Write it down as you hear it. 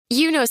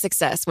You know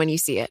success when you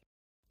see it.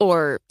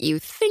 Or you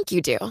think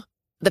you do.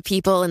 The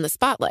people in the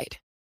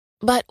spotlight.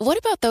 But what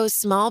about those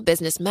small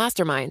business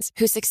masterminds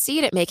who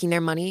succeed at making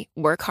their money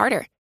work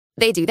harder?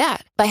 They do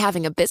that by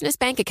having a business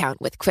bank account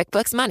with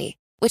QuickBooks Money,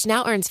 which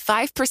now earns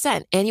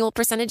 5% annual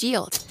percentage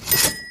yield.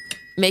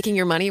 Making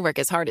your money work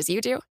as hard as you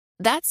do?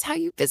 That's how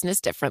you business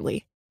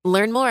differently.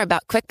 Learn more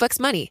about QuickBooks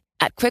Money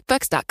at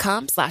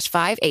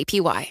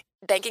quickbooks.com/5APY.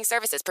 Banking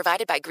services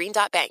provided by Green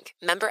Dot Bank.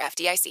 Member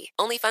FDIC.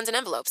 Only funds and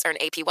envelopes earn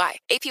APY.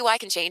 APY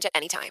can change at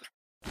any time.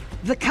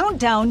 The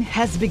countdown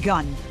has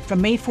begun.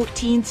 From May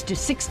 14th to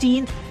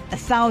 16th,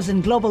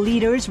 1,000 global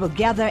leaders will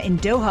gather in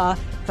Doha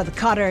for the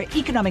Qatar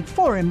Economic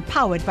Forum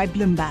powered by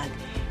Bloomberg.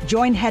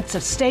 Join heads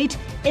of state,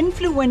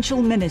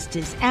 influential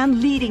ministers,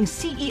 and leading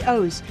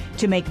CEOs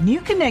to make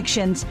new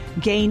connections,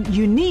 gain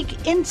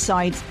unique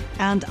insights,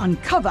 and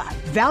uncover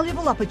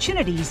valuable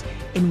opportunities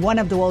in one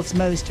of the world's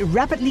most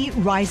rapidly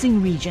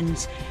rising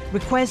regions.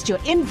 Request your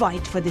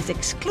invite for this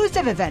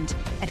exclusive event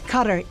at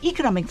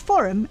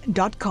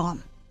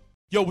QatarEconomicForum.com.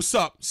 Yo, what's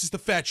up? This is the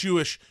Fat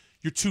Jewish.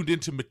 You're tuned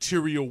into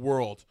Material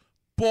World.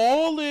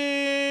 Balling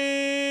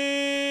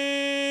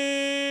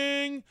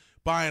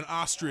by an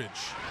ostrich.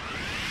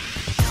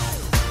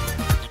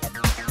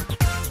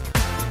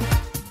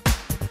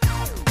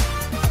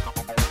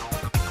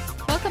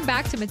 Welcome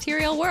back to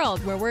Material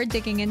World, where we're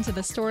digging into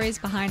the stories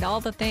behind all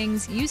the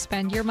things you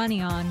spend your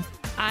money on.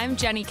 I'm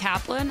Jenny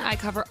Kaplan. I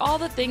cover all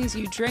the things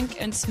you drink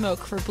and smoke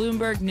for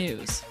Bloomberg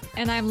News.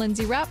 And I'm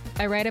Lindsay Rupp.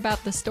 I write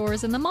about the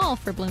stores in the mall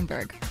for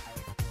Bloomberg.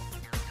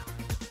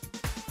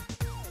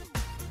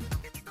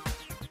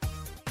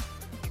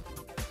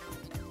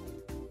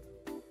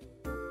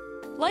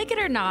 Like it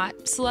or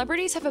not,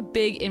 celebrities have a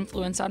big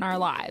influence on our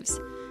lives.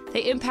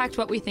 They impact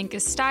what we think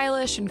is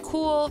stylish and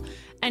cool,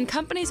 and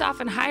companies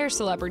often hire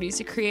celebrities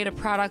to create a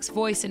product's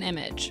voice and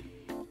image.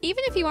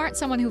 Even if you aren't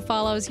someone who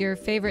follows your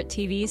favorite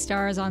TV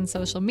stars on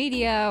social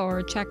media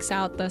or checks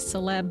out the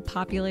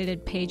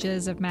celeb-populated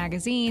pages of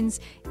magazines,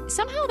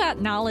 somehow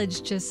that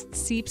knowledge just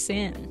seeps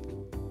in.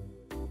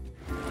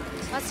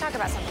 Let's talk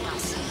about something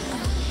else.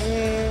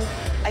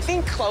 I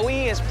think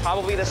Khloe is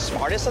probably the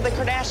smartest of the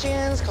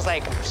Kardashians because,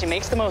 she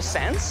makes the most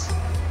sense.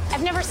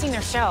 I've never seen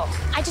their show.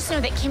 I just know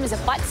that Kim is a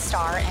butt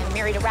star and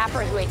married a rapper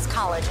who hates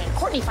college, and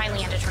Kourtney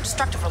finally ended her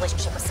destructive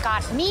relationship with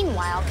Scott.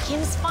 Meanwhile,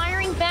 Kim's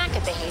firing back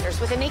at the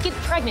haters with a naked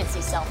pregnancy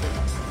selfie.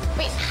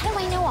 Wait, how do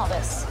I know all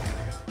this?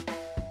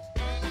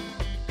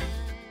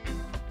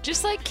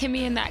 Just like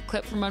Kimmy in that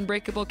clip from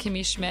Unbreakable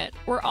Kimmy Schmidt,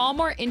 we're all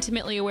more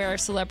intimately aware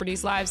of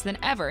celebrities' lives than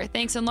ever,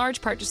 thanks in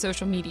large part to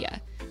social media.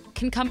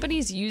 Can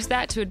companies use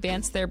that to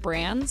advance their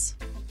brands?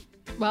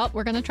 Well,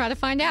 we're going to try to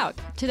find out.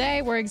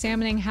 Today, we're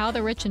examining how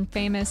the rich and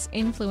famous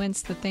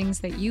influence the things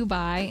that you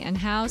buy and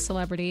how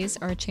celebrities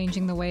are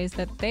changing the ways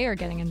that they are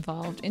getting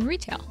involved in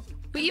retail.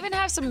 We even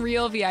have some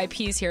real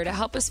VIPs here to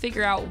help us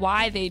figure out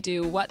why they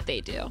do what they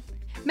do.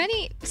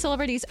 Many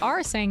celebrities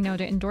are saying no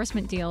to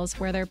endorsement deals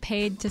where they're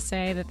paid to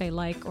say that they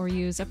like or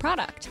use a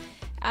product.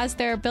 As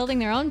they're building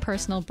their own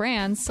personal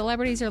brands,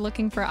 celebrities are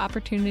looking for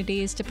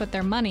opportunities to put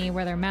their money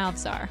where their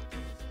mouths are.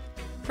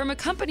 From a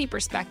company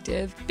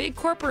perspective, big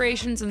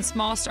corporations and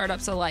small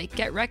startups alike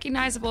get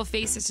recognizable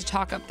faces to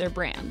talk up their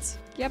brands.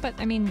 Yeah, but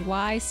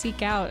why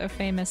seek out a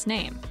famous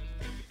name?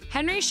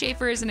 Henry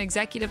Schaefer is an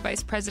executive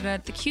vice president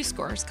at the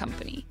Q-Scores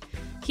company.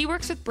 He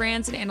works with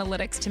brands and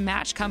analytics to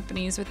match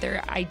companies with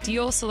their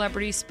ideal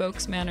celebrity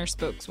spokesman or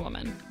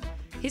spokeswoman.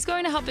 He's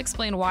going to help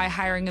explain why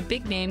hiring a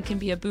big name can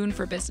be a boon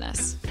for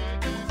business.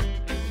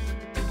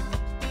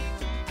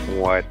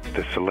 What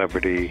the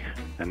celebrity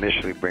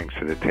initially brings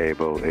to the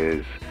table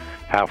is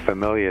how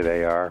familiar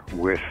they are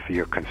with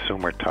your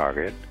consumer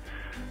target,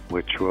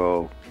 which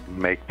will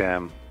make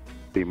them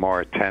be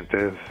more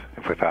attentive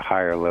with a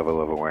higher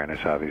level of awareness,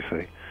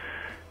 obviously,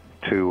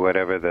 to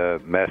whatever the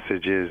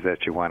message is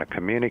that you want to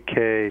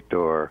communicate,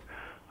 or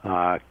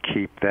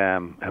keep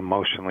them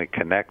emotionally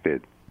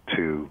connected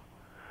to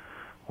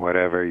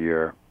whatever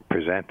you're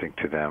presenting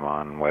to them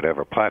on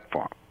whatever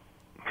platform.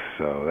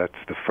 So that's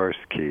the first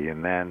key.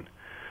 And then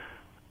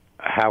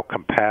how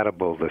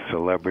compatible the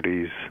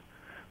celebrities'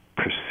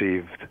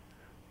 perceived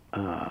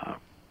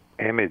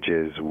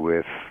images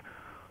with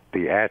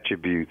the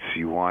attributes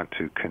you want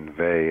to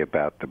convey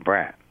about the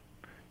brand.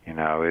 Is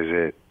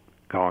it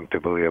going to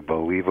be a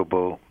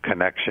believable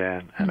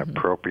connection, an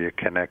appropriate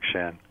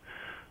connection,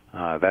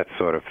 that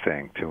sort of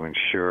thing, to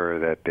ensure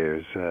that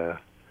there's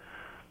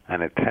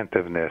an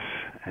attentiveness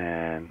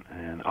and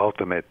an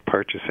ultimate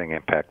purchasing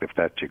impact, if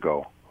that's your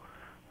goal,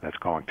 that's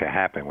going to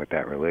happen with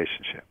that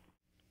relationship.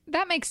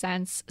 That makes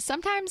sense.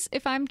 Sometimes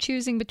if I'm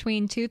choosing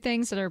between two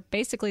things that are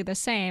basically the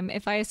same,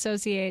 if I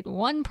associate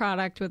one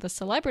product with a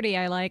celebrity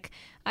I like,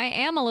 I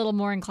am a little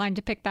more inclined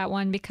to pick that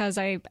one because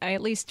I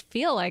at least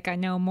feel like I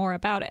know more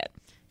about it.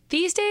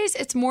 These days,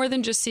 it's more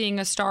than just seeing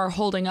a star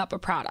holding up a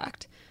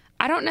product.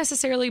 I don't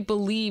necessarily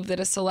believe that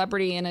a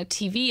celebrity in a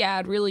TV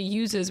ad really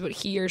uses what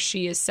he or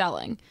she is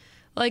selling.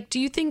 Do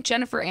you think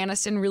Jennifer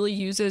Aniston really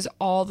uses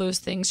all those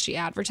things she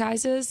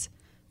advertises?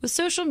 With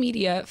social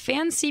media,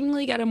 fans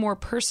seemingly get a more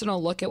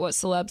personal look at what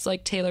celebs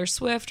like Taylor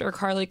Swift or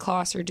Karlie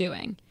Kloss are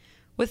doing.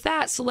 With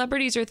that,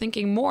 celebrities are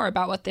thinking more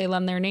about what they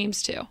lend their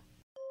names to.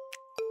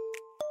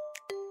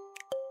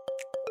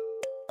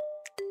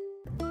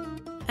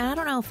 And I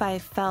don't know if I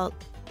felt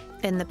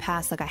in the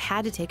past like I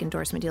had to take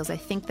endorsement deals. I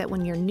think that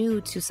when you're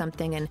new to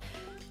something and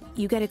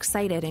you get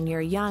excited and you're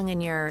young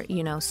and you're,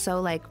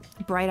 so like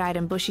bright-eyed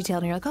and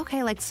bushy-tailed and you're like,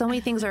 okay, like so many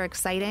things are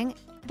exciting.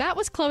 That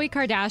was Khloe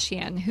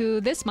Kardashian, who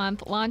this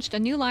month launched a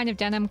new line of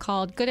denim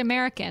called Good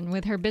American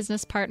with her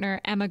business partner,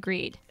 Emma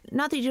Grede.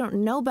 Not that you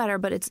don't know better,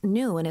 but it's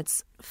new and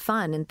it's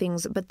fun and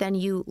things. But then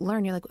you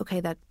learn, you're like, okay,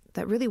 that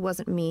really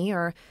wasn't me,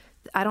 or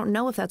I don't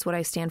know if that's what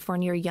I stand for.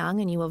 And you're young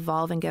and you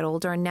evolve and get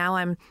older. And now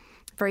I'm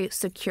very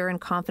secure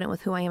and confident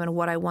with who I am and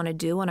what I want to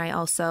do. And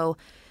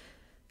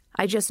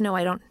I just know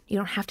you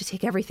don't have to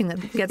take everything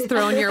that gets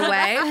thrown your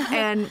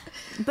way.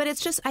 But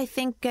it's just, I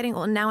think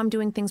now I'm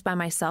doing things by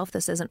myself.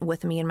 This isn't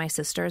with me and my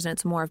sisters, and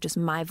it's more of just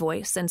my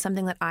voice and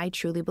something that I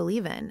truly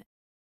believe in.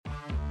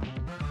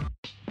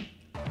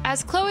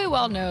 As Khloe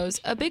well knows,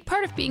 a big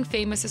part of being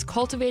famous is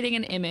cultivating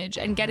an image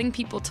and getting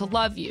people to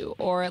love you,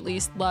 or at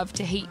least love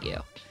to hate you.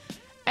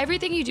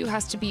 Everything you do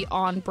has to be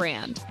on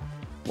brand.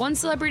 One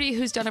celebrity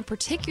who's done a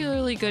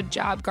particularly good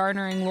job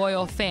garnering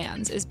loyal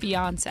fans is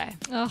Beyoncé.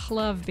 Oh,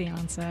 love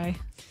Beyoncé.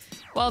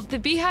 Well, the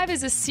Beehive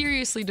is a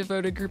seriously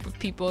devoted group of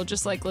people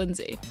just like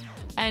Lindsay.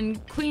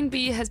 And Queen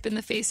Bee has been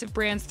the face of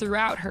brands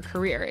throughout her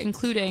career,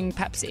 including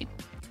Pepsi.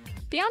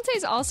 Beyoncé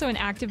is also an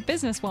active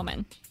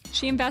businesswoman.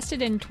 She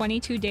invested in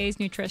 22 Days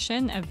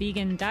Nutrition, a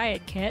vegan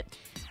diet kit,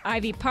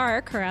 Ivy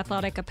Park, her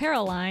athletic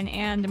apparel line,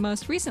 and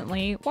most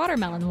recently,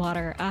 Watermelon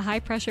Water, a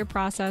high-pressure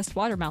processed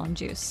watermelon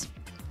juice.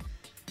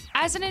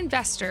 As an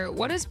investor,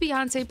 what does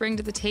Beyoncé bring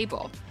to the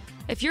table?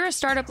 If you're a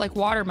startup like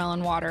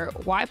Watermelon Water,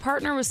 why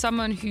partner with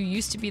someone who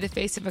used to be the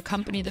face of a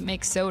company that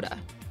makes soda?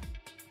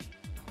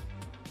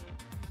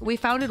 We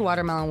founded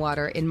Watermelon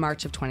Water in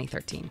March of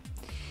 2013,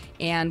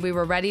 and we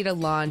were ready to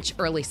launch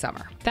early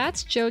summer.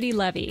 That's Jody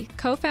Levy,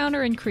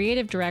 co-founder and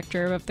creative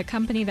director of the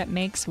company that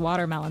makes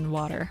Watermelon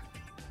Water.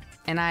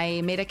 And I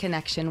made a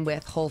connection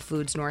with Whole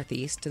Foods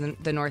Northeast.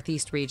 The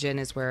Northeast region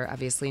is where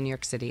obviously New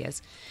York City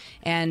is.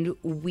 And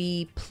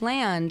we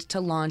planned to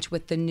launch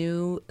with the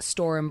new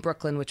store in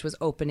Brooklyn, which was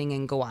opening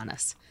in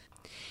Gowanus.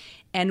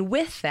 And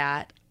with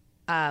that,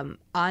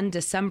 on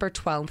December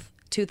 12th,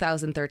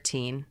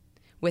 2013,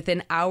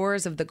 within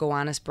hours of the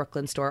Gowanus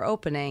Brooklyn store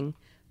opening,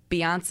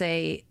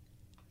 Beyoncé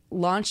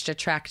launched a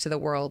track to the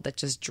world that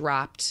just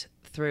dropped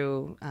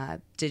through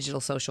digital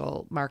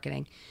social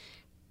marketing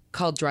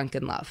called Drunk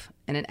in Love.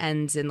 And it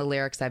ends in the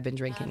lyrics, "I've been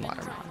drinking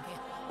watermelon."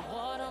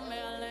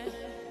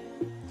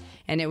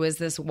 And it was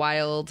this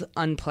wild,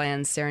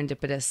 unplanned,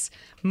 serendipitous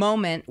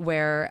moment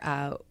where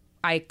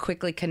I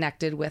quickly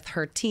connected with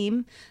her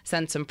team,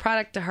 sent some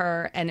product to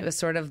her, and it was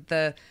sort of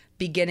the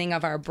beginning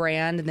of our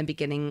brand and the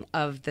beginning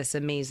of this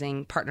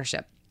amazing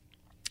partnership.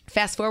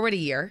 Fast forward a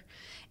year,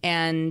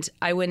 and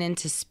I went in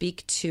to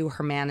speak to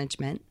her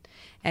management,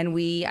 and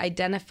we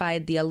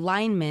identified the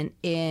alignment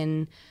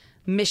in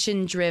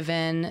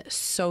mission-driven,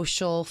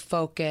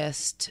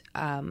 social-focused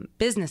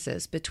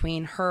businesses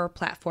between her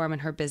platform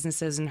and her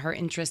businesses and her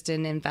interest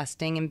in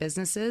investing in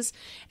businesses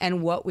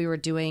and what we were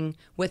doing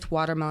with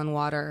Watermelon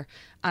Water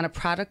on a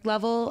product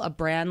level, a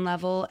brand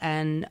level,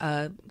 and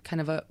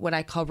kind of what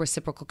I call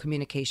reciprocal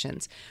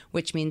communications,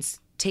 which means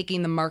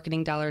taking the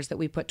marketing dollars that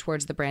we put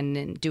towards the brand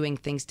and doing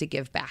things to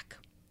give back.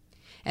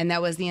 And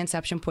that was the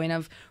inception point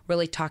of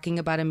really talking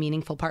about a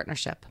meaningful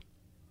partnership.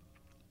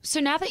 So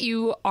now that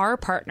you are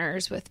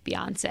partners with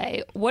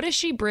Beyoncé, what does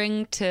she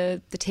bring to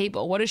the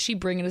table? What does she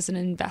bring as an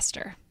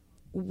investor?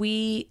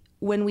 When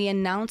we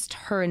announced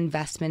her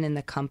investment in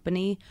the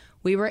company,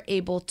 we were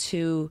able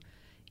to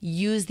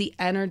use the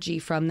energy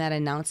from that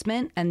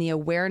announcement and the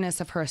awareness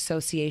of her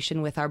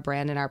association with our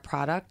brand and our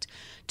product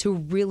to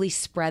really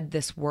spread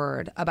this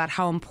word about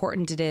how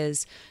important it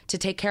is to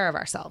take care of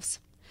ourselves.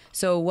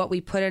 So what we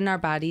put in our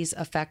bodies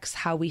affects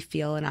how we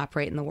feel and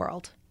operate in the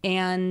world.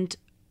 And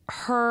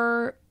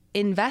her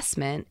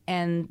investment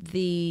and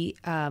the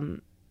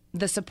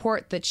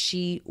support that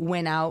she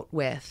went out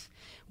with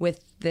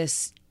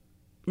this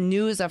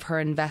news of her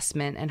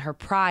investment and her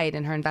pride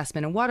and her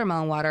investment in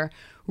Watermelon Water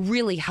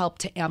really helped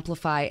to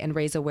amplify and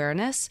raise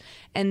awareness,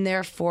 and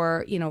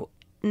therefore,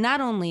 not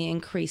only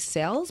increase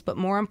sales, but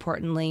more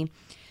importantly,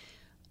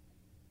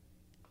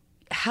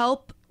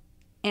 help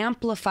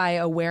amplify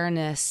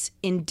awareness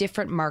in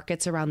different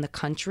markets around the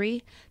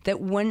country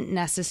that wouldn't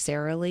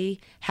necessarily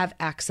have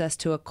access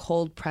to a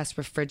cold pressed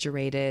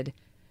refrigerated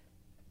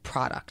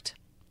product.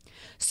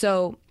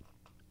 So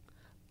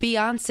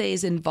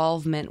Beyoncé's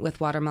involvement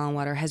with Watermelon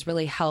Water has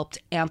really helped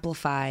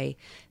amplify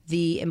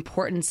the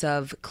importance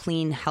of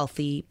clean,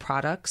 healthy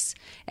products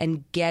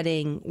and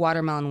getting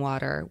Watermelon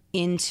Water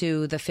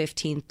into the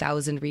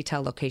 15,000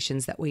 retail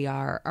locations that we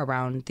are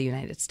around the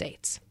United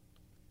States.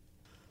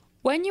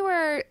 When you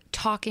were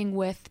talking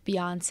with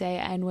Beyoncé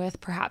and with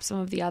perhaps some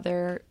of the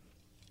other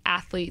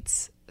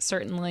athletes,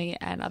 certainly,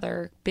 and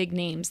other big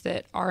names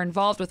that are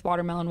involved with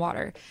Watermelon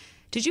Water,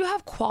 Did you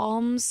have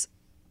qualms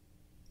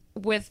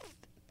with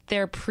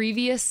their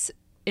previous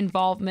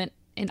involvement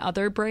in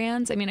other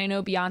brands? I mean, I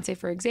know Beyonce,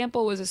 for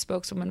example, was a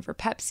spokeswoman for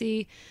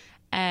Pepsi,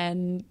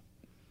 and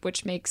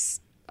which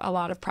makes a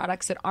lot of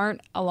products that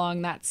aren't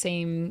along that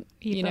same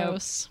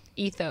ethos.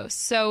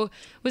 So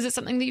was it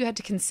something that you had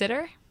to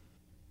consider?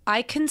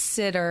 I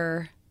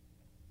consider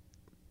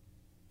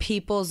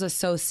people's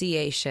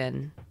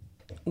association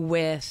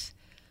with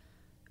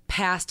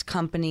past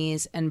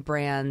companies and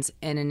brands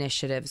and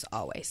initiatives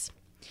always.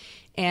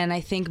 And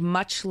I think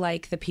much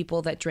like the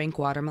people that drink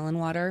watermelon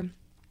water,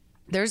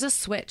 there's a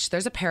switch,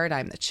 there's a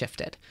paradigm that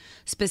shifted.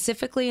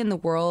 Specifically in the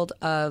world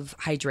of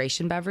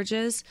hydration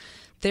beverages,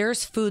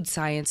 there's food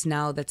science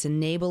now that's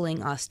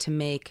enabling us to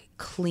make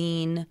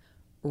clean,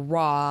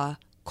 raw,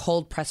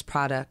 cold-pressed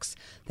products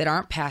that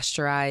aren't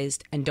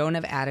pasteurized and don't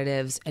have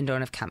additives and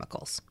don't have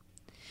chemicals.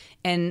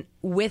 And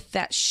with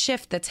that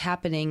shift that's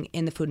happening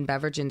in the food and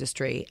beverage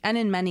industry and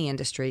in many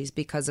industries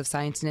because of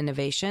science and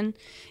innovation,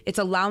 it's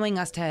allowing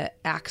us to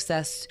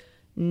access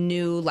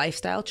new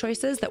lifestyle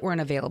choices that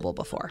weren't available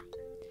before.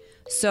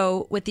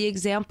 So with the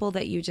example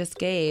that you just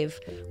gave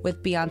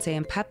with Beyonce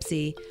and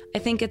Pepsi, I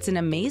think it's an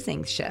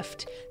amazing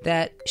shift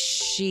that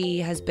she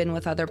has been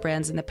with other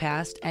brands in the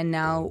past, and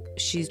now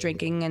she's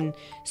drinking and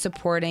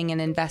supporting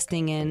and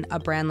investing in a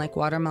brand like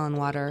Watermelon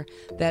Water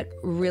that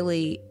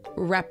really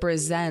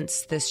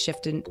represents this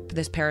shift in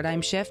this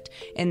paradigm shift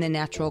in the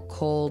natural,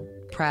 cold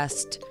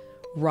pressed,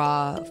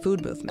 raw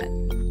food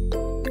movement.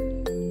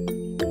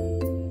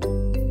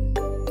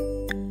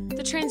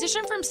 The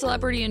transition from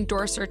celebrity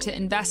endorser to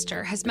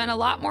investor has meant a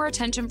lot more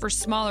attention for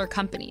smaller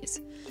companies.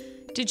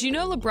 Did you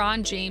know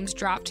LeBron James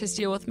dropped his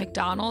deal with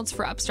McDonald's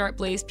for upstart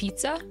Blaze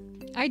Pizza?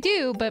 I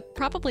do, but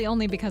probably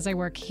only because I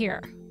work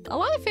here. A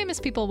lot of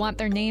famous people want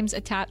their names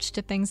attached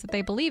to things that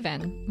they believe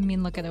in. I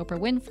mean, look at Oprah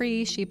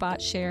Winfrey. She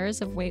bought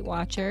shares of Weight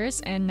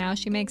Watchers, and now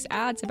she makes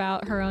ads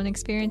about her own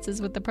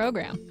experiences with the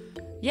program.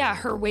 Yeah,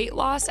 her weight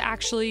loss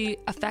actually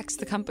affects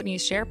the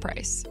company's share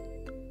price.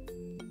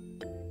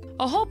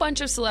 A whole bunch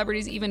of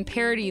celebrities even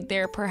parodied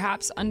their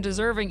perhaps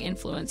undeserving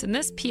influence in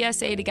this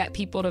PSA to get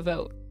people to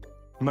vote.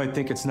 You might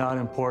think it's not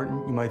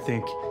important. You might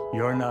think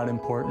you're not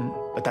important.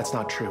 But that's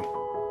not true.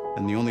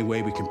 And the only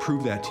way we can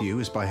prove that to you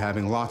is by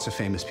having lots of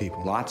famous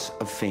people. Lots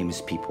of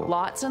famous people.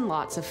 Lots and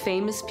lots of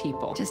famous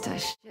people. Just a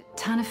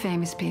ton of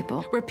famous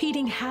people.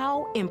 Repeating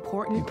how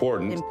important.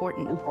 Important.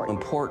 Important. Important.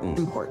 Important.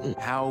 Important.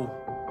 How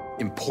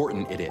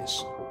important it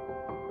is.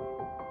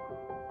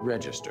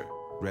 Register.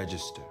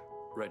 Register.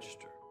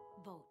 Register.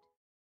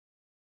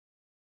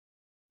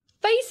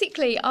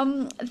 Basically,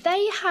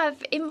 they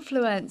have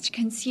influenced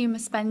consumer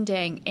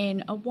spending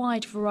in a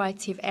wide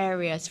variety of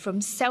areas, from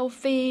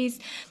selfies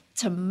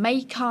to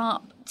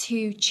makeup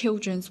to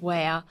children's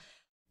wear.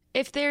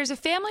 If there's a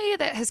family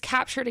that has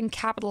captured and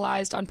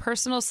capitalized on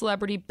personal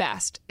celebrity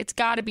best, it's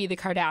got to be the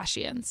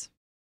Kardashians.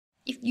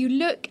 If you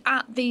look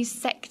at these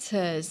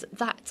sectors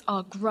that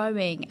are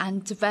growing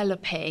and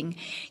developing,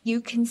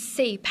 you can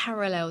see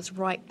parallels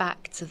right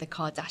back to the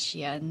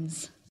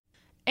Kardashians.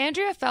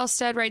 Andrea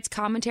Felstead writes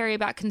commentary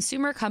about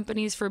consumer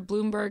companies for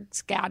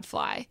Bloomberg's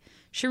Gadfly.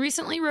 She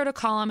recently wrote a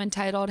column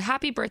entitled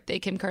 "Happy Birthday,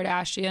 Kim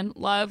Kardashian.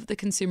 Love the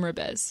Consumer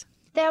Biz."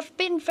 They have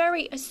been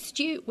very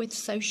astute with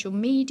social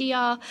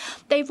media.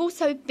 They've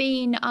also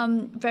been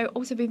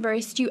very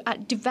astute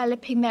at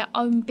developing their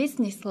own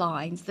business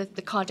lines. The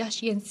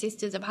Kardashian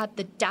sisters have had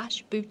the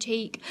Dash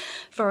boutique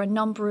for a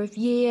number of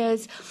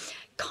years.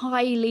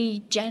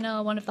 Kylie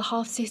Jenner, one of the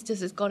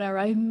half-sisters, has got her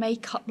own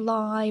makeup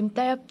line.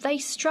 They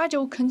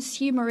straddle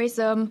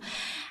consumerism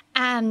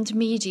and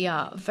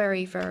media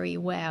very, very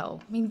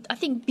well. I mean, I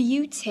think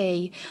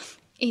beauty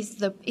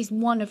is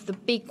one of the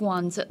big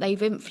ones that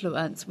they've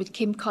influenced, with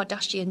Kim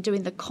Kardashian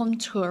doing the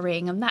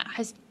contouring, and that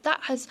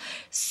has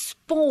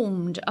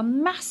spawned a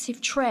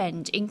massive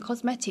trend in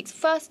cosmetics,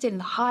 first in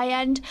the high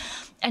end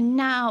and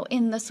now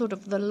in the sort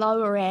of the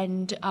lower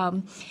end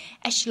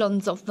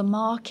echelons of the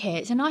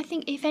market. And I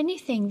think, if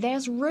anything,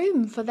 there's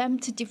room for them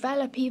to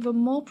develop even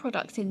more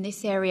products in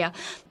this area.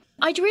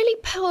 I'd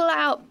really pull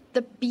out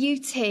the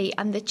beauty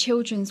and the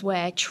children's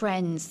wear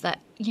trends that,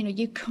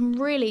 you can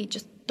really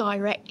just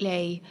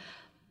directly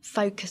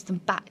focus them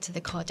back to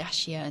the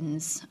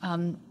Kardashians.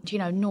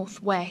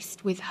 North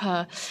West with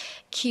her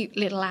cute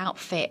little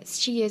outfits.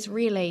 She is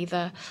really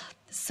the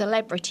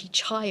celebrity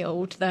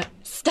child that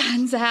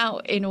stands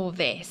out in all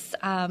this,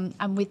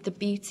 and with the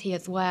beauty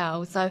as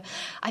well. So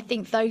I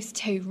think those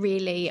two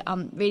really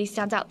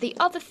stand out. The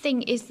other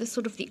thing is the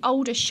sort of the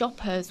older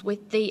shoppers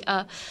with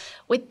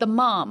the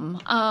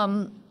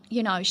mum.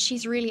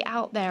 She's really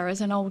out there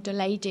as an older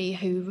lady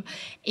who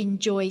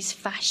enjoys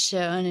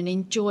fashion and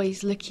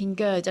enjoys looking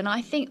good. And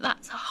I think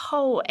that's a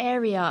whole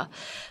area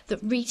that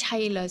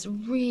retailers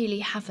really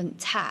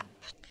haven't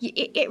tapped.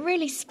 It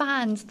really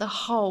spans the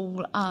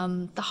whole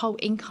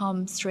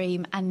income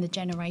stream and the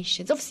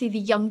generations. Obviously, the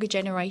younger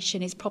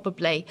generation is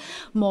probably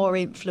more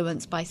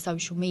influenced by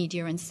social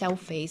media and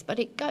selfies, but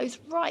it goes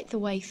right the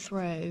way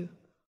through.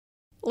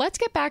 Let's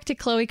get back to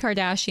Khloe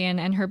Kardashian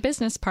and her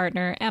business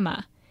partner,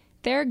 Emma.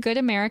 Their Good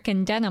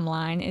American denim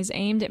line is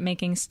aimed at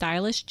making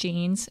stylish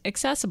jeans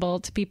accessible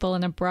to people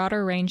in a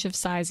broader range of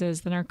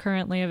sizes than are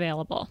currently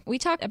available. We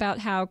talked about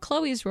how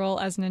Chloe's role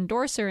as an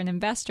endorser and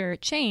investor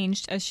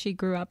changed as she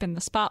grew up in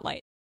the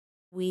spotlight.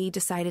 We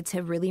decided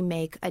to really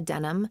make a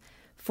denim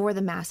for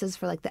the masses,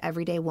 for like the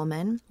everyday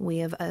woman. We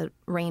have a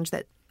range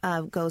that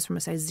goes from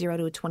a size 0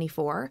 to a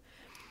 24.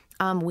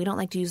 We don't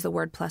like to use the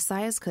word plus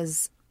size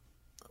because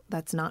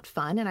that's not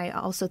fun. And I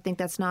also think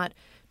that's not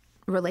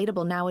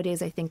relatable.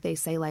 Nowadays, I think they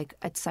say like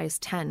a size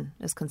 10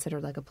 is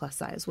considered like a plus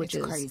size, which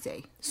is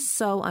crazy.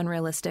 So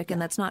unrealistic,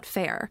 and that's not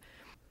fair.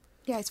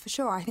 Yeah, it's for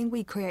sure. I think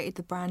we created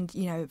the brand,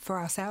 for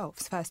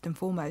ourselves first and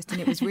foremost.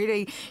 And it was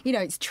really,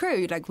 it's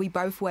true. Like, we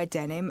both wear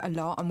denim a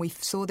lot and we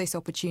saw this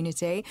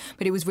opportunity,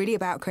 but it was really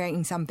about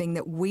creating something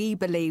that we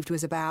believed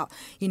was about,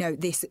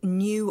 this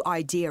new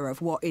idea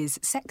of what is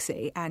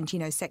sexy. And,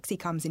 sexy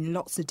comes in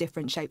lots of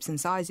different shapes and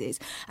sizes.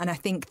 And I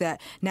think that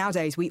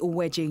nowadays we all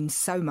wear jeans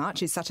so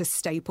much. It's such a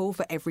staple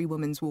for every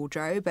woman's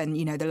wardrobe. And,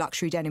 the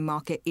luxury denim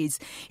market is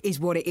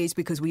what it is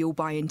because we all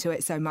buy into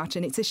it so much.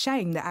 And it's a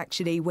shame that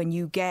actually when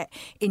you get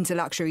into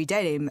luxury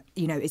denim,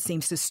 it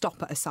seems to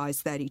stop at a size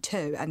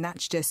 32, and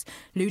that's just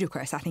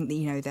ludicrous. I think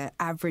that, the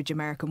average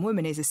American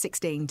woman is a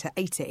 16 to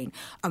 18,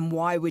 and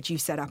why would you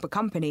set up a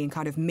company and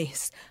kind of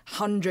miss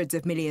hundreds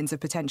of millions of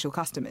potential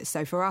customers?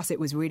 So for us, it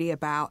was really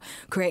about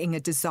creating a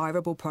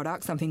desirable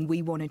product, something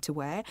we wanted to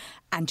wear,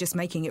 and just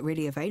making it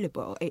really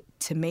available. It,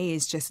 to me,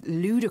 is just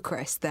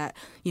ludicrous that,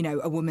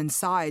 a woman's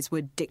size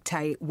would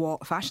dictate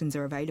what fashions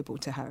are available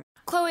to her.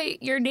 Chloe,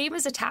 your name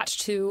is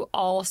attached to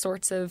all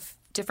sorts of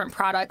different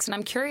products, and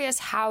I'm curious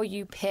how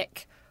you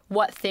pick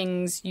what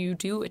things you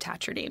do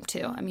attach your name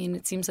to. I mean,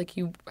 it seems like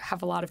you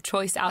have a lot of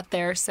choice out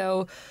there.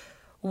 So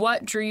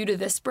what drew you to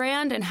this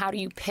brand, and how do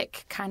you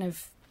pick kind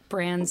of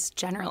brands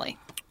generally?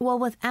 Well,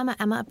 with Emma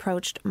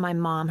approached my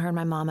mom. Her and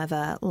my mom have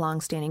a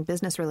long-standing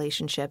business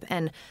relationship,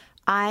 and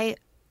I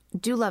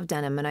do love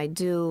denim, and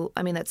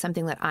that's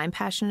something that I'm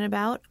passionate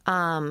about.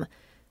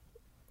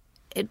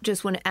 It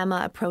just, when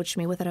Emma approached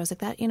me with it, I was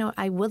like,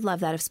 I would love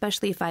that,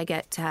 especially if I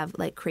get to have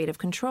like creative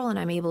control and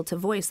I'm able to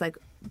voice like,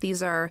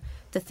 these are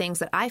the things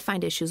that I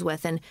find issues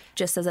with, and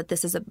just says that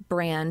this is a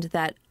brand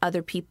that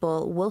other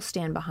people will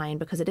stand behind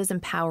because it is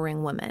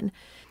empowering women.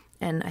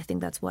 And I think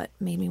that's what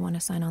made me want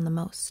to sign on the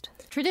most.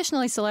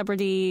 Traditionally,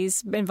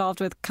 celebrities involved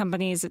with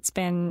companies, it's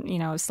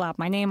been, slap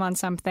my name on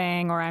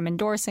something or I'm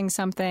endorsing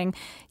something.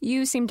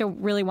 You seem to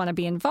really want to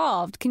be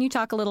involved. Can you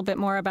talk a little bit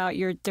more about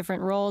your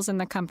different roles in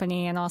the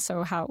company and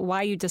also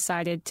why you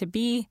decided to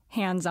be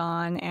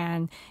hands-on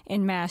and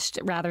enmeshed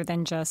rather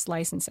than just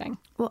licensing?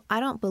 Well, I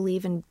don't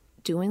believe in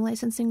doing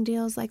licensing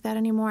deals like that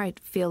anymore. I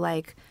feel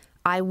like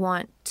I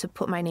want to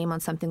put my name on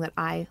something that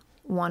I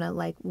want to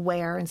like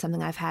wear and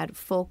something I've had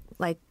full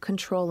like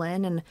control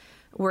in, and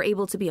we're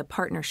able to be a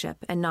partnership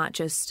and not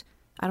just,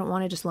 I don't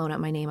want to just loan out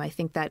my name. I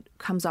think that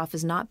comes off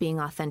as not being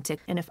authentic.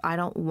 And if I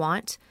don't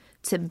want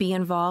to be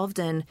involved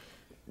and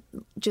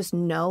just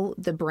know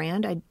the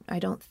brand, I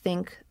don't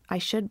think I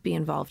should be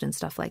involved in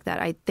stuff like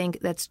that. I think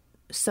that's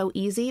so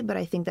easy, but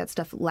I think that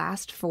stuff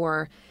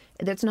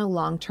that's no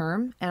long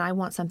term. And I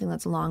want something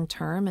that's long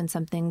term and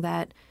something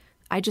that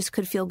I just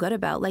could feel good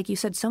about. Like you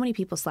said, so many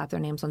people slap their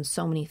names on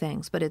so many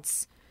things, but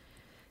it's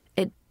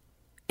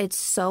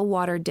so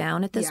watered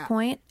down at this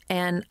point,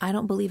 and I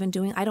don't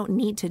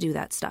need to do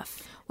that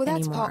stuff. Well,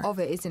 that's anymore. part of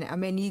it, isn't it? I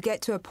mean, you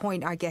get to a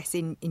point, I guess,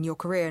 in your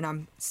career, and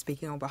I'm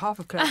speaking on behalf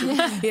of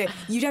Chloe,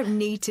 you don't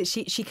need to,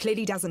 she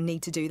clearly doesn't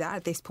need to do that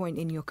at this point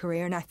in your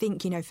career. And I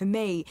think, for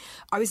me,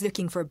 I was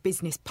looking for a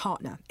business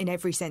partner in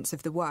every sense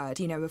of the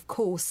word. Of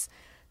course,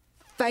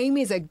 fame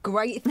is a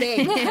great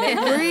thing and it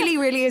really,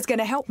 really is going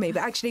to help me.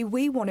 But actually,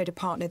 we wanted a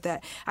partner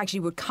that actually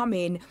would come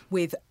in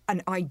with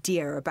an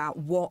idea about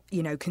what,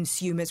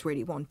 consumers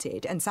really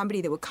wanted, and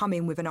somebody that would come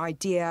in with an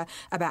idea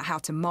about how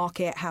to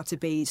market, how to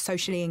be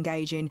socially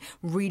engaging,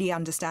 really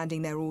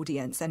understanding their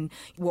audience. And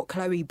what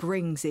Chloe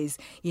brings is,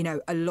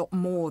 a lot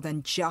more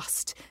than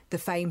just the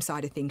fame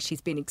side of things.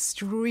 She's been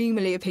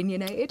extremely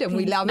opinionated and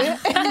we love it.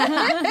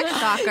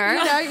 Shocker.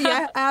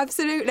 Yeah,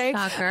 absolutely.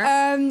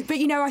 Shocker.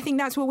 But, I think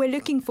that's what we're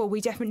looking for.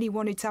 We definitely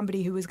wanted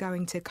somebody who was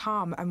going to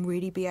come and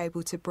really be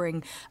able to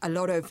bring a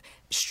lot of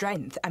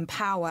strength and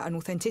power and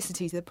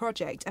authenticity to the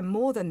project. And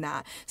more than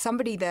that,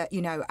 somebody that,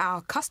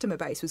 our customer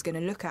base was going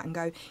to look at and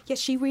go, yes,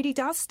 she really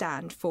does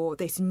stand for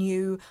this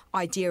new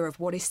idea of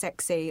what is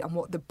sexy and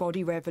what the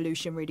body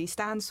revolution really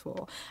stands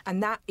for.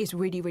 And that is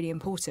really, really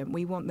important.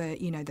 We want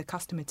the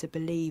customer to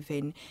believe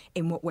in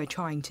what we're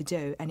trying to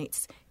do. And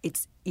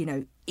it's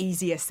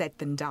easier said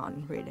than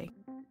done, really.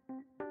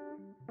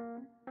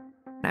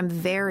 I'm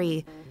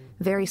very,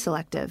 very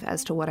selective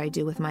as to what I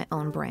do with my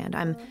own brand.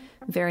 I'm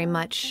very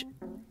much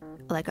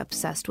like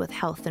obsessed with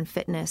health and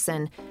fitness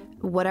and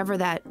whatever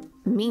that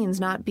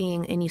means, not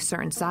being any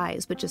certain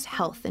size, but just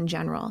health in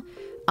general.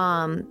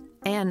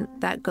 And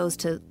that goes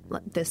to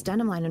this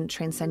denim line and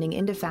transcending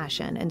into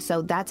fashion. And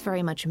so that's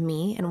very much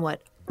me and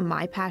what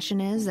my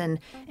passion is, and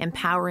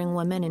empowering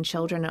women and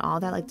children and all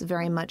that,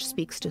 very much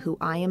speaks to who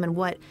I am and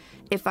what,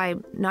 if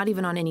I'm not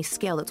even on any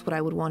scale, that's what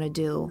I would want to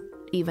do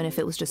even if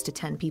it was just to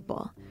 10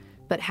 people.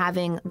 But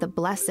having the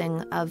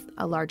blessing of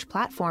a large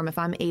platform, if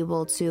I'm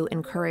able to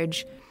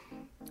encourage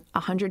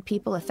 100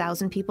 people,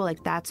 1,000 people,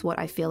 like that's what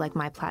I feel like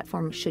my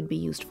platform should be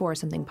used for,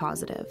 something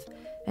positive,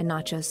 and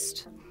not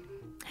just,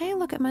 hey,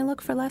 look at my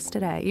look for less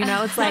today. You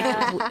know, it's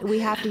like we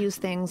have to use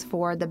things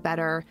for the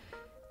better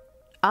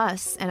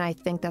us, and I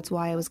think that's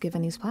why I was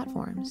given these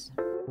platforms.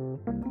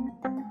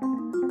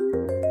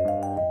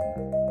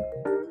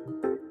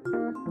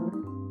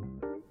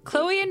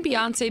 Khloe and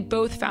Beyonce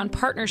both found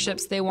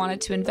partnerships they wanted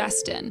to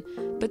invest in,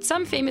 but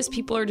some famous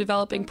people are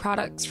developing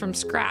products from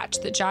scratch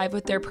that jive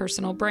with their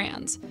personal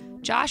brands.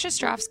 Josh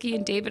Ostrovsky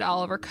and David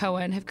Oliver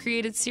Cohen have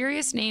created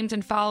serious names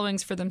and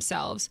followings for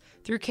themselves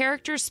through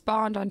characters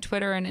spawned on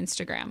Twitter and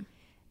Instagram.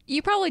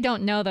 You probably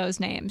don't know those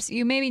names.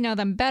 You maybe know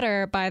them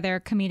better by their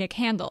comedic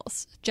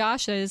handles.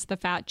 Josh is the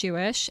Fat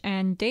Jewish,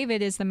 and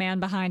David is the man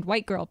behind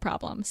White Girl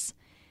Problems.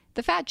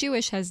 The Fat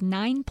Jewish has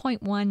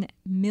 9.1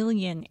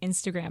 million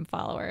Instagram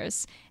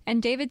followers,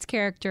 and David's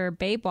character,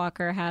 Babe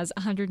Walker, has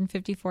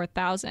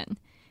 154,000.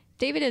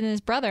 David and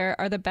his brother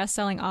are the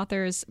best-selling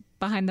authors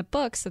behind the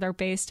books that are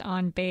based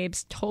on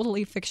Babe's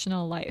totally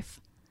fictional life.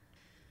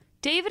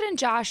 David and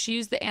Josh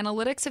use the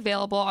analytics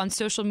available on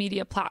social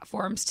media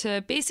platforms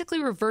to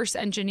basically reverse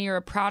engineer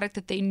a product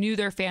that they knew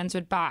their fans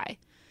would buy.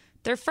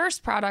 Their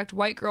first product,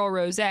 White Girl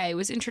Rosé,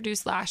 was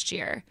introduced last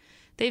year.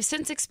 They've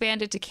since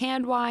expanded to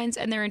canned wines,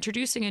 and they're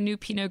introducing a new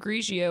Pinot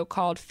Grigio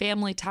called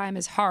Family Time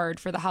is Hard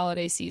for the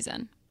holiday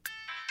season.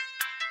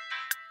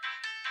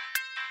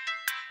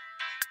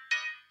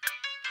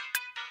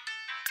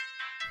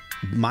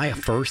 My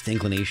first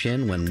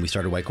inclination when we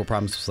started White Girl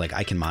Problems was like,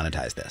 I can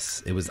monetize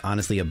this. It was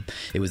honestly,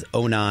 it was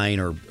 2009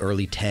 or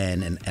early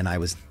 10, and I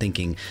was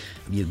thinking,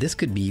 this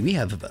could be, we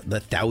have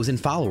 1,000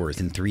 followers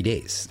in 3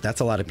 days. That's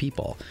a lot of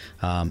people.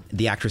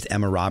 The actress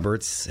Emma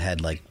Roberts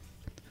had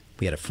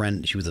we had a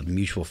friend, she was a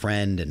mutual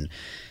friend, and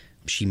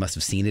she must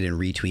have seen it and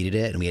retweeted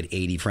it, and we had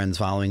 80 friends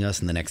following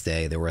us, and the next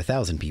day there were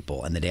 1,000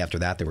 people, and the day after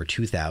that there were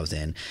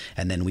 2,000,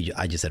 and then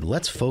I just said,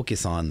 let's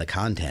focus on the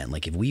content.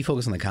 Like, if we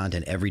focus on the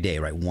content every day,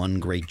 right,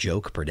 one great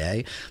joke per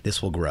day,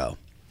 this will grow.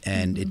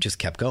 And it just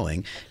kept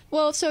going.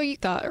 Well, so you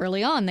thought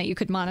early on that you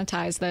could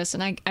monetize this,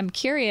 and I'm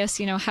curious,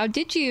 how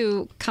did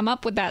you come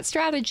up with that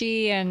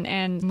strategy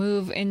and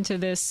move into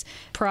this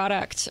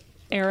product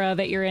era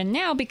that you're in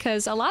now?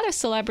 Because a lot of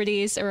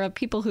celebrities or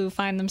people who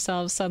find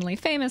themselves suddenly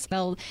famous,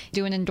 they'll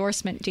do an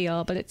endorsement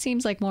deal, but it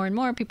seems like more and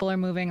more people are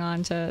moving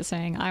on to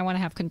saying, I want to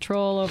have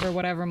control over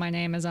whatever my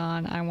name is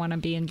on. I want to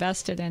be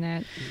invested in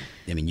it.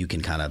 I mean, you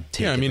can kind of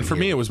take for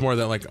me, it was more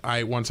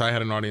that once I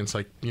had an audience,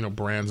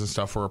 brands and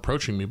stuff were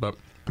approaching me, but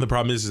the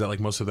problem is that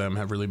most of them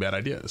have really bad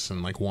ideas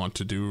and want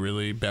to do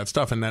really bad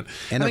stuff, and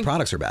their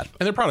products are bad.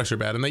 And their products are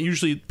bad, and that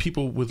usually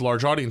people with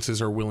large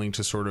audiences are willing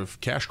to sort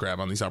of cash grab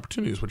on these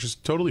opportunities, which is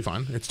totally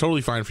fine. It's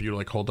totally fine for you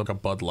to hold up a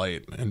Bud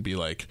Light and be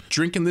like,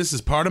 drinking this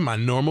is part of my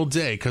normal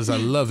day because I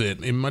love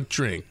it in my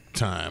drink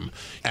time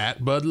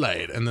at Bud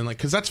Light, and then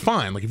because that's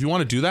fine. If you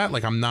want to do that,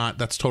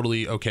 that's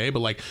totally okay,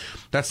 but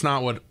that's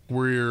not what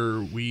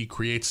we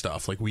create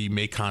stuff. We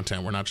make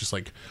content. We're not just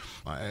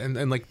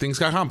and things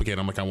got complicated.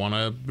 I'm I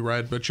want to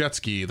ride a jet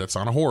ski that's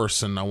on a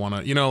horse, and I want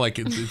to,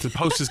 the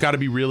post has got to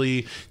be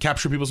really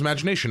capture people's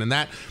imagination, and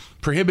that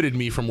prohibited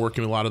me from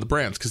working with a lot of the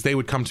brands because they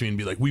would come to me and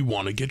be like, we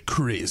want to get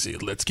crazy,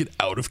 let's get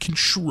out of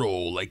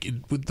control,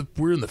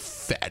 we're in the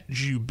fat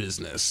Jew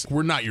business,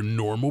 we're not your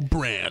normal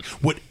brand,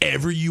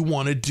 whatever you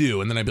want to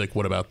do. And then I'd be like,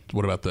 what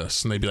about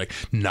this? And they'd be like,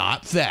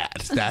 not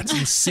that's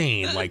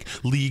insane,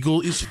 legal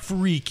is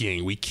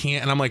freaking, we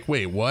can't. And I'm like,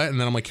 wait, what? And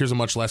then I'm like, here's a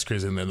much less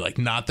crazy, and they're like,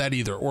 not that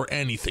either, or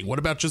anything, what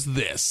about just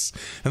this?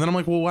 And then I'm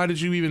like, well, why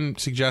did you even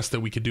suggest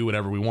that we could do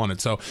whatever we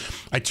wanted? So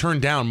I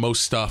turned down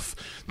most stuff.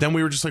 Then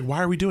we were just like,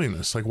 why are we doing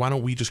this? Why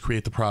don't we just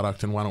create the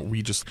product, and why don't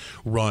we just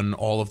run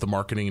all of the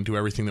marketing and do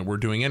everything that we're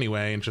doing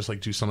anyway, and just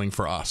do something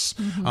for us?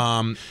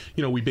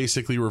 We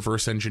basically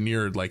reverse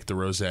engineered the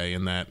rosé,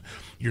 in that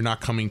you're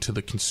not coming to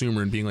the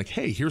consumer and being like,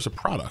 hey, here's a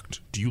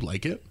product, do you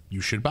like it? You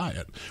should buy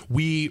it.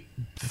 We,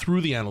 through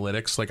the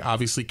analytics,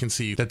 obviously can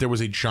see that there was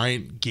a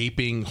giant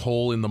gaping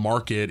hole in the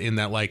market, in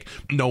that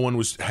no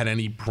one had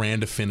any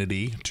brand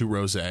affinity to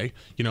rosé.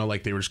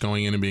 They were just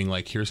going in and being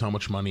like, here's how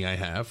much money I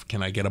have.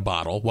 Can I get a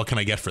bottle? What can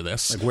I get for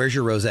this? Where's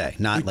your rosé?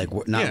 Not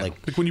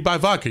when you buy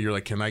vodka, you're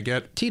like, can I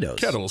get Tito's?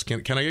 Kettles?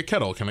 Can I get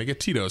Kettle? Can I get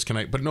Tito's?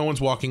 But no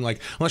one's walking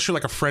unless you're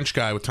a French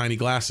guy with tiny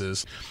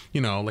glasses, a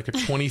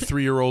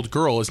 23-year-old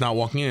girl is not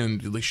walking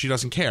in. She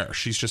doesn't care.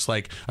 She's just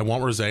like, I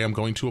want rosé. I'm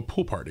going to a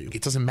pool party.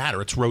 It doesn't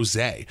matter. It's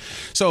rosé.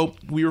 So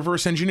we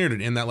reverse engineered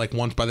it, in that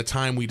once, by the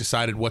time we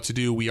decided what to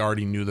do, we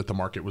already knew that the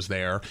market was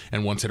there.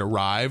 And once it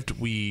arrived,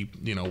 we,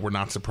 were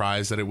not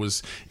surprised that it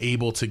was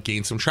able to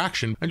gain some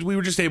traction. And we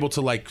were just able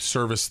to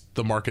service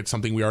the market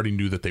something we already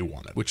knew that they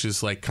wanted, which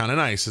is kind of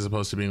nice, as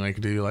opposed to being like,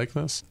 do you like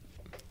this?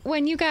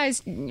 when you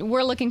guys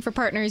were looking for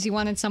partners, you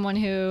wanted someone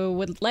who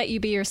would let you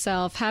be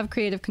yourself, have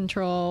creative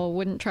control,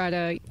 wouldn't try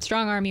to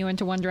strong arm you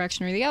into one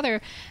direction or the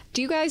other.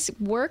 Do you guys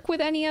work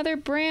with any other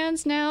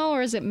brands now,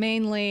 or is it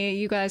mainly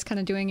you guys kind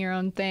of doing your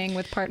own thing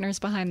with partners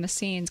behind the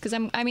scenes? Because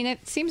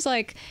it seems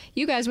like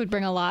you guys would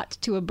bring a lot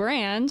to a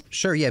brand.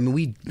 Sure, yeah. I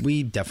mean,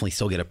 we definitely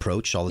still get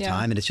approached all the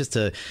time, and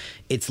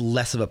it's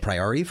less of a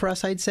priority for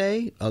us, I'd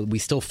say. We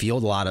still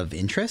field a lot of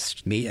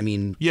interest.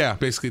 Yeah,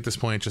 basically at this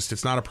point,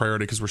 it's not a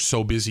priority because we're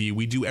so busy.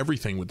 We do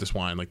everything with this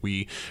wine,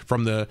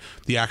 from the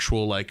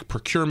actual like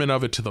procurement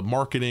of it to the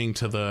marketing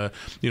to the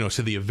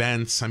to the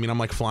events. I mean, I'm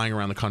like flying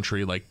around the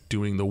country like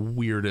doing the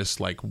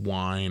weirdest like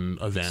wine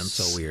events.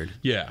 So weird.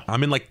 Yeah,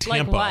 I'm in like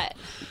Tampa. Like what?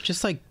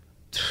 Just like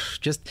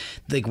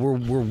we're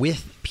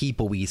with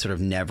people we sort of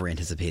never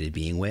anticipated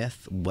being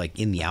with, like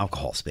in the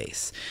alcohol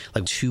space,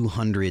 like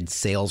 200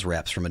 sales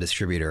reps from a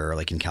distributor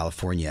like in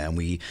California, and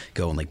we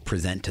go and like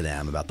present to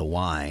them about the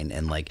wine,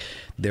 and like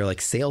they're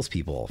like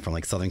salespeople from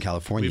like Southern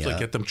California. We like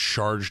get them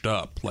charged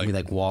up. Like we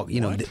like walk,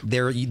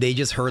 they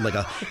just heard like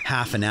a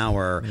half an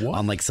hour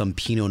on like some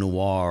Pinot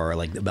Noir,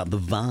 like about the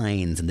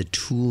vines and the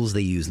tools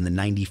they use and the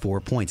 94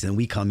 points, and then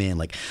we come in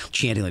like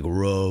chanting like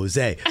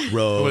rosé,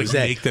 like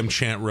make them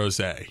chant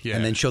rosé,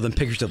 yeah. And then show them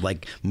pictures of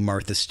like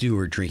Martha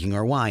Stewart drinking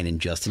our wine and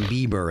Justin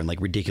Bieber and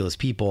like ridiculous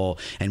people.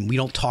 And we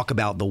don't talk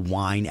about the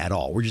wine at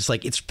all. We're just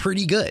like, it's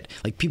pretty good.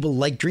 Like people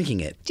like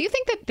drinking it. Do you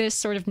think that this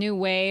sort of new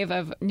wave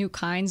of new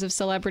kinds of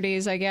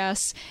celebrities, I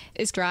guess,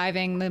 is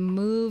driving the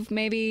move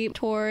maybe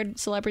toward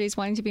celebrities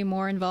wanting to be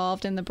more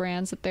involved in the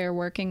brands that they're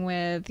working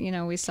with?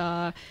 We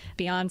saw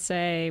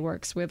Beyonce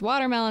works with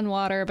watermelon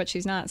water, but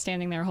she's not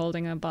standing there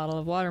holding a bottle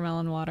of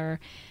watermelon water.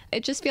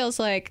 It just feels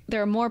like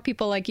there are more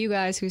people like you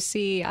guys who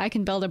see, I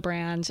can build a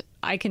brand,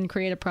 I can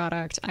create a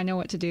product, I know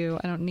what to do,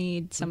 I don't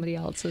need somebody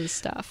else's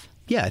stuff.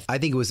 Yeah, I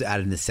think it was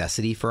out of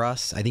necessity for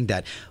us. I think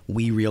that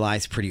we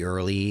realized pretty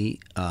early,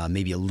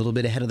 maybe a little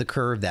bit ahead of the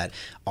curve, that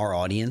our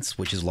audience,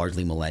 which is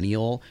largely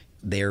millennial,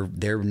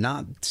 they're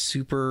not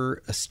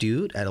super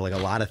astute at like a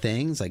lot of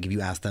things. Like if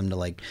you ask them to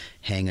like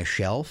hang a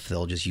shelf,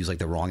 they'll just use like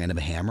the wrong end of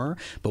a hammer.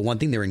 But one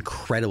thing they're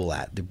incredible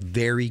at, they're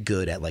very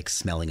good at like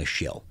smelling a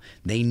shill.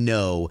 They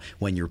know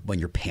when you're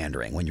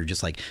pandering, when you're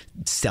just like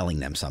selling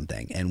them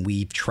something. And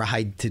we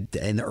tried to,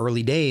 in the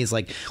early days,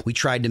 like we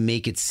tried to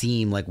make it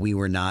seem like we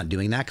were not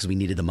doing that because we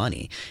needed the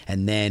money.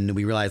 And then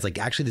we realized like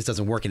actually this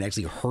doesn't work, and it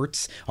actually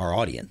hurts our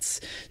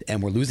audience,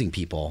 and we're losing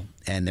people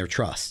and their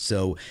trust.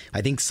 So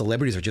I think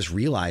celebrities are just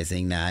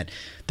realizing that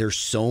there's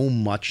so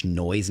much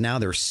noise now.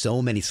 There are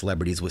so many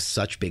celebrities with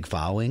such big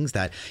followings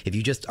that if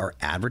you just are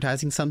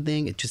advertising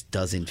something, it just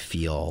doesn't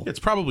feel... It's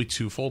probably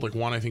twofold. Like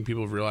one, I think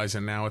people realize,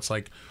 and now it's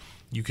like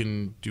you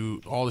can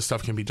do all this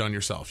stuff can be done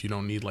yourself. You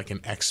don't need like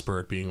an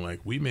expert being like,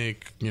 we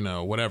make,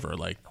 whatever,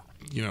 like,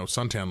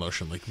 suntan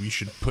lotion, like we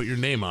should put your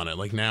name on it.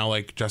 Like now,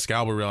 like Jessica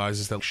Alba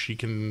realizes that she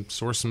can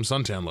source some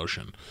suntan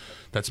lotion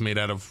that's made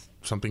out of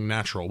something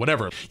natural,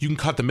 whatever. You can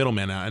cut the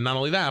middleman out. And not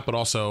only that, but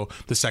also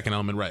the second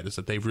element, right, is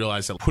that they've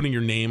realized that putting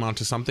your name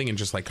onto something and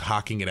just like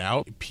hawking it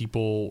out,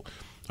 people,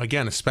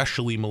 again,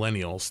 especially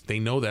millennials, they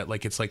know that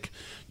like it's like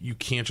you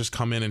can't just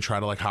come in and try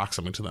to like hawk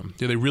something to them.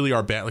 Yeah, they really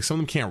are bad. Like some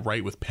of them can't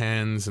write with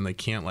pens, and they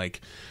can't like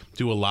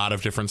do a lot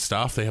of different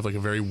stuff. They have like a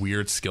very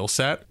weird skill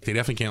set. They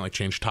definitely can't like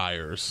change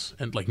tires,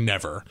 and like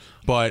never.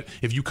 But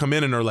if you come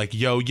in and are like,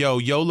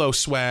 YOLO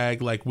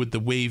swag, like with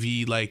the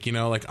wavy, like,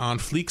 like on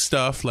fleek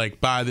stuff,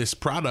 like buy this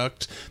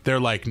product,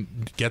 they're like,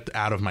 get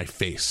out of my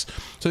face.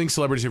 So I think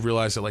celebrities have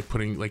realized that like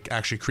putting, like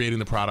actually creating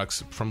the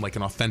products from like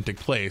an authentic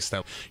place,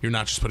 that you're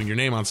not just putting your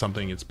name on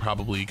something, it's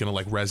probably going to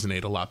like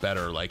resonate a lot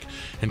better, like,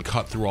 and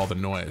cut through all the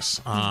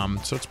noise.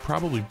 So it's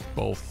probably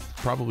both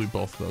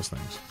of those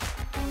things.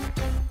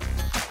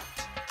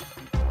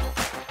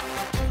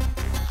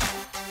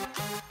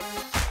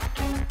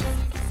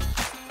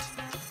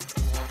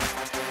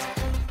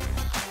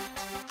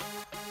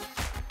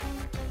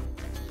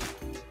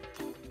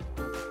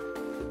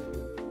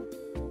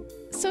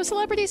 So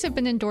celebrities have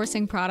been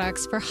endorsing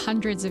products for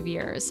hundreds of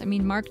years. I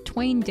mean, Mark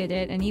Twain did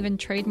it and even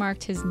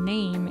trademarked his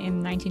name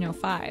in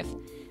 1905.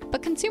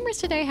 But consumers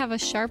today have a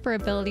sharper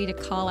ability to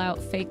call out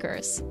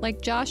fakers.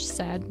 Like Josh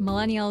said,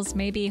 millennials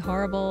may be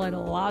horrible at a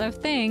lot of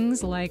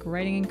things, like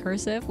writing in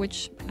cursive,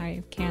 which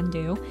I can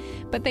do,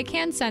 but they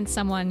can sense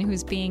someone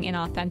who's being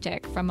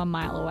inauthentic from a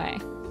mile away.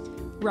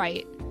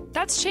 Right.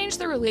 That's changed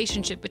the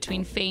relationship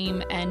between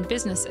fame and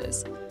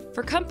businesses.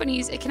 For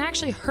companies, it can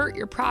actually hurt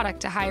your product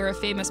to hire a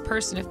famous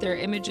person if their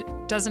image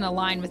doesn't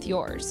align with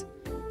yours.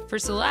 For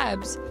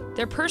celebs,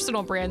 their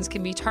personal brands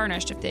can be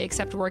tarnished if they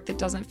accept work that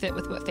doesn't fit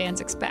with what fans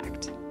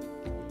expect.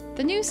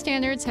 The new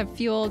standards have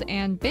fueled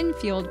and been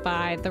fueled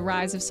by the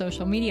rise of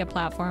social media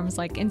platforms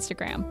like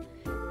Instagram.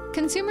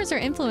 Consumers are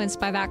influenced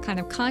by that kind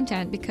of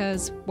content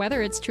because,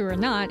 whether it's true or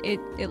not, it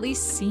at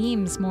least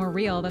seems more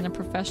real than a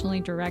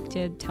professionally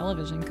directed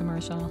television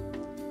commercial.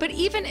 But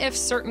even if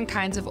certain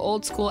kinds of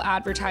old-school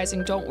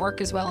advertising don't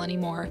work as well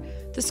anymore,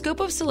 the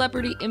scope of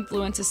celebrity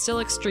influence is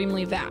still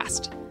extremely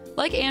vast.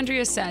 Like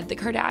Andrea said, the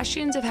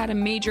Kardashians have had a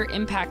major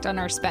impact on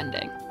our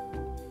spending.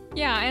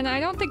 Yeah, and I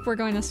don't think we're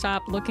going to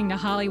stop looking to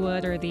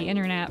Hollywood or the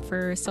internet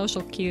for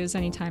social cues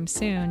anytime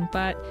soon,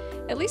 but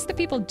at least the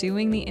people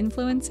doing the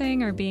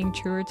influencing are being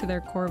truer to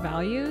their core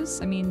values.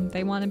 I mean,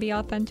 they want to be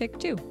authentic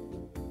too.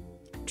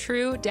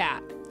 True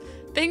dat.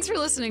 Thanks for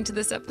listening to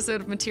this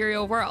episode of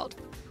Material World.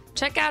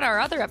 Check out our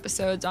other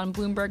episodes on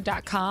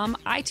Bloomberg.com,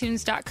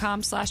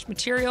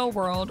 iTunes.com/Material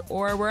World,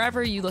 or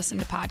wherever you listen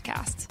to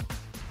podcasts.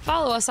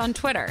 Follow us on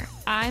Twitter.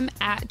 I'm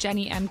at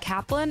Jenny M.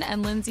 Kaplan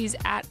and Lindsay's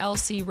at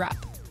LC Rep.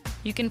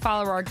 You can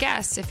follow our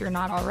guests, if you're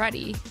not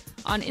already,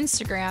 on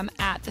Instagram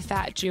at The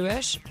Fat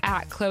Jewish,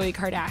 at Khloe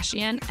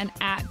Kardashian, and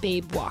at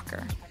Babe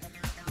Walker.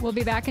 We'll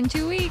be back in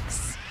 2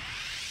 weeks.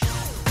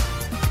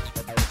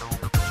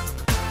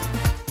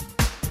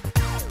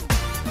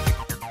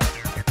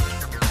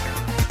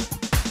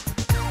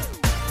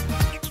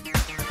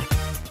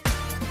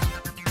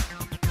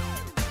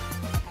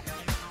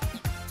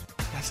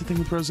 That's the thing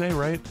with rosé,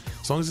 right?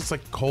 As long as it's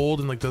like cold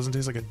and like doesn't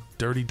taste like a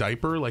dirty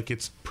diaper, like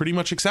it's pretty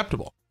much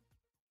acceptable.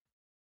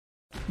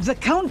 The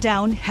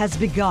countdown has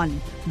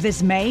begun.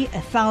 This May,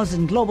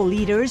 1,000 global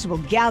leaders will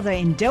gather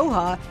in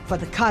Doha for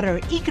the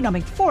Qatar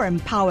Economic Forum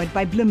powered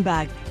by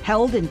Bloomberg,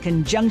 held in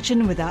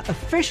conjunction with our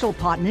official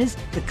partners,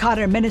 the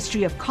Qatar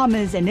Ministry of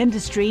Commerce and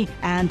Industry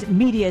and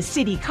Media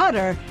City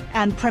Qatar,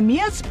 and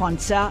premier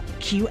sponsor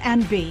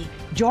QNB.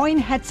 Join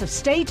heads of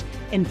state,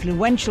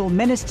 influential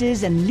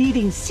ministers, and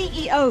leading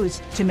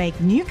CEOs to make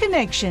new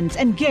connections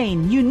and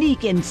gain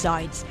unique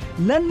insights.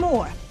 Learn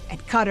more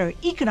at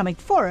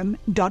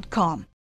QatarEconomicForum.com.